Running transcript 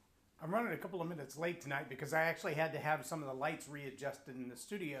I'm running a couple of minutes late tonight because I actually had to have some of the lights readjusted in the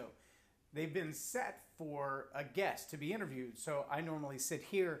studio. They've been set for a guest to be interviewed. So I normally sit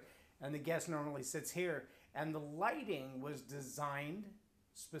here and the guest normally sits here. And the lighting was designed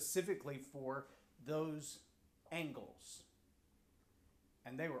specifically for those angles.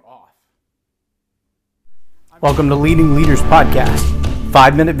 And they were off. Welcome to Leading Leaders Podcast.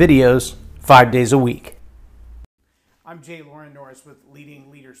 5-minute videos, 5 days a week. I'm J. Loren Norris with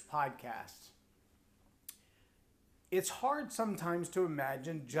Leading Leaders Podcast. It's hard sometimes to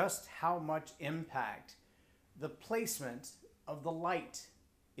imagine just how much impact the placement of the light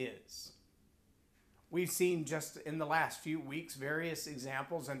is. We've seen just in the last few weeks various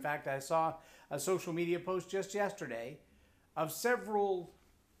examples. In fact, I saw a social media post just yesterday of several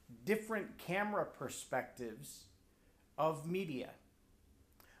different camera perspectives of media.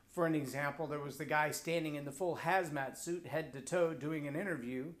 For an example, there was the guy standing in the full hazmat suit, head to toe, doing an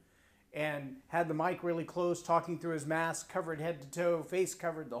interview, and had the mic really close, talking through his mask, covered head to toe, face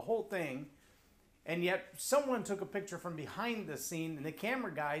covered, the whole thing. And yet someone took a picture from behind the scene, and the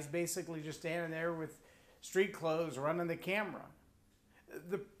camera guy's basically just standing there with street clothes running the camera.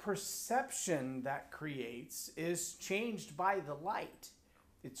 The perception that creates is changed by the light.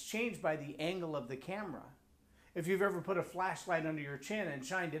 It's changed by the angle of the camera. If you've ever put a flashlight under your chin and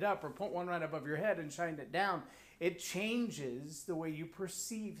shined it up, or put one right above your head and shined it down, it changes the way you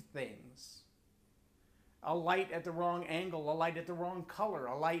perceive things. A light at the wrong angle, a light at the wrong color,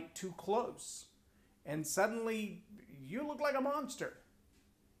 a light too close, and suddenly you look like a monster.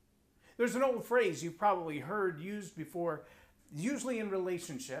 There's an old phrase you've probably heard used before, usually in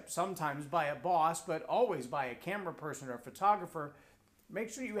relationships, sometimes by a boss, but always by a camera person or a photographer. Make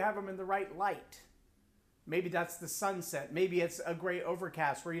sure you have them in the right light. Maybe that's the sunset. Maybe it's a gray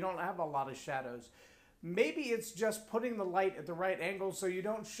overcast where you don't have a lot of shadows. Maybe it's just putting the light at the right angle so you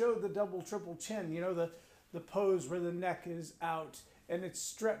don't show the double, triple chin. You know, the pose where the neck is out and it's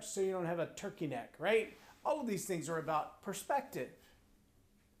stretched so you don't have a turkey neck, right? All of these things are about perspective.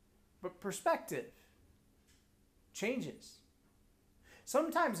 But perspective changes.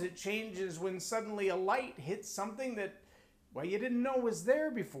 Sometimes it changes when suddenly a light hits something that, well, you didn't know was there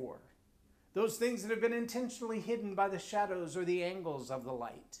before. Those things that have been intentionally hidden by the shadows or the angles of the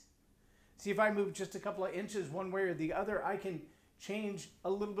light. See, if I move just a couple of inches one way or the other, I can change a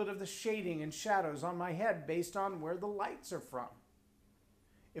little bit of the shading and shadows on my head based on where the lights are from.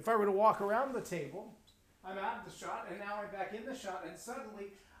 If I were to walk around the table, I'm out of the shot and now I'm back in the shot, and suddenly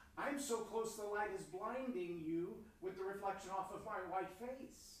I'm so close the light is blinding you with the reflection off of my white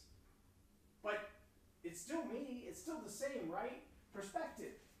face. But it's still me, it's still the same, right?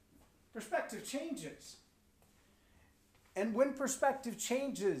 Perspective. Perspective changes. And when perspective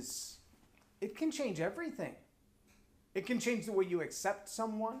changes, it can change everything. It can change the way you accept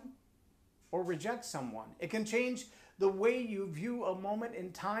someone or reject someone. It can change the way you view a moment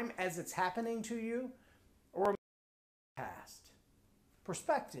in time as it's happening to you or a past.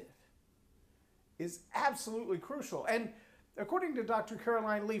 Perspective is absolutely crucial. And according to Dr.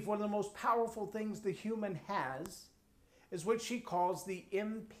 Caroline Leaf, one of the most powerful things the human has is what she calls the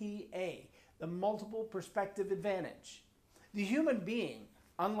MPA, the multiple perspective advantage. The human being,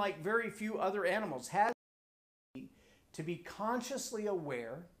 unlike very few other animals, has to be consciously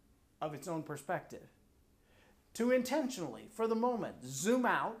aware of its own perspective. To intentionally, for the moment, zoom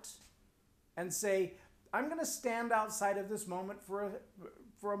out and say, I'm going to stand outside of this moment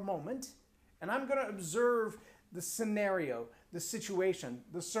for a moment, and I'm going to observe the scenario, the situation,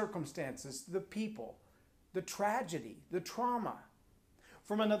 the circumstances, the people, the tragedy, the trauma,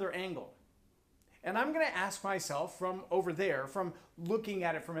 from another angle. And I'm going to ask myself from over there, from looking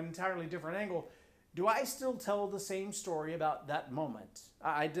at it from an entirely different angle, do I still tell the same story about that moment?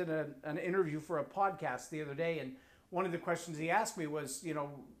 I did an interview for a podcast the other day, and one of the questions he asked me was,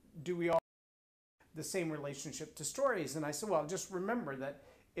 do we all have the same relationship to stories? And I said, well, just remember that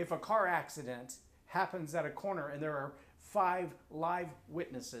if a car accident happens at a corner and there are 5 live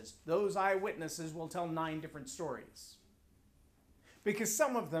witnesses, those eyewitnesses will tell 9 different stories. Because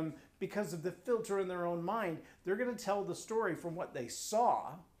some of them, because of the filter in their own mind, they're going to tell the story from what they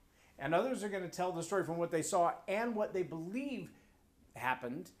saw, and others are going to tell the story from what they saw and what they believe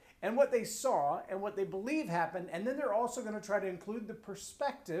happened, and what they saw and what they believe happened, and then they're also going to try to include the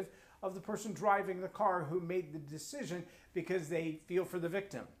perspective of the person driving the car who made the decision because they feel for the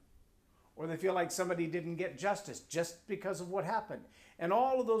victim. Or they feel like somebody didn't get justice just because of what happened. And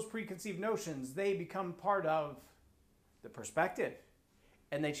all of those preconceived notions, they become part of the perspective.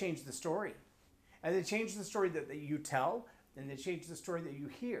 And they change the story. And they change the story that you tell, and they change the story that you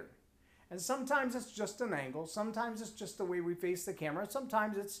hear. And sometimes it's just an angle. Sometimes it's just the way we face the camera.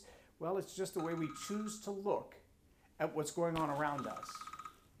 Sometimes it's Well, it's just the way we choose to look at what's going on around us.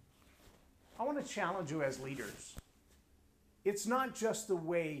 I want to challenge you as leaders. It's not just the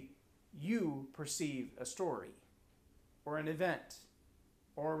way you perceive a story or an event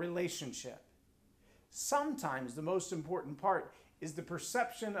or a relationship. Sometimes the most important part is the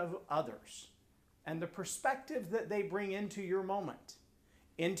perception of others and the perspective that they bring into your moment,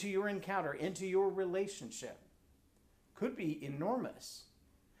 into your encounter, into your relationship. Could be enormous.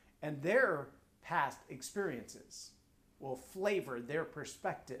 And their past experiences will flavor their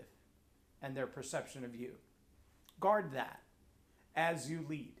perspective and their perception of you. Guard that as you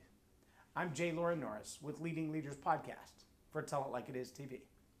lead. I'm J. Loren Norris with Leading Leaders Podcast for Tell It Like It Is TV.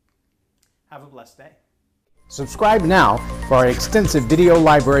 Have a blessed day. Subscribe now for our extensive video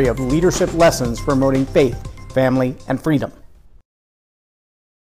library of leadership lessons promoting faith, family, and freedom.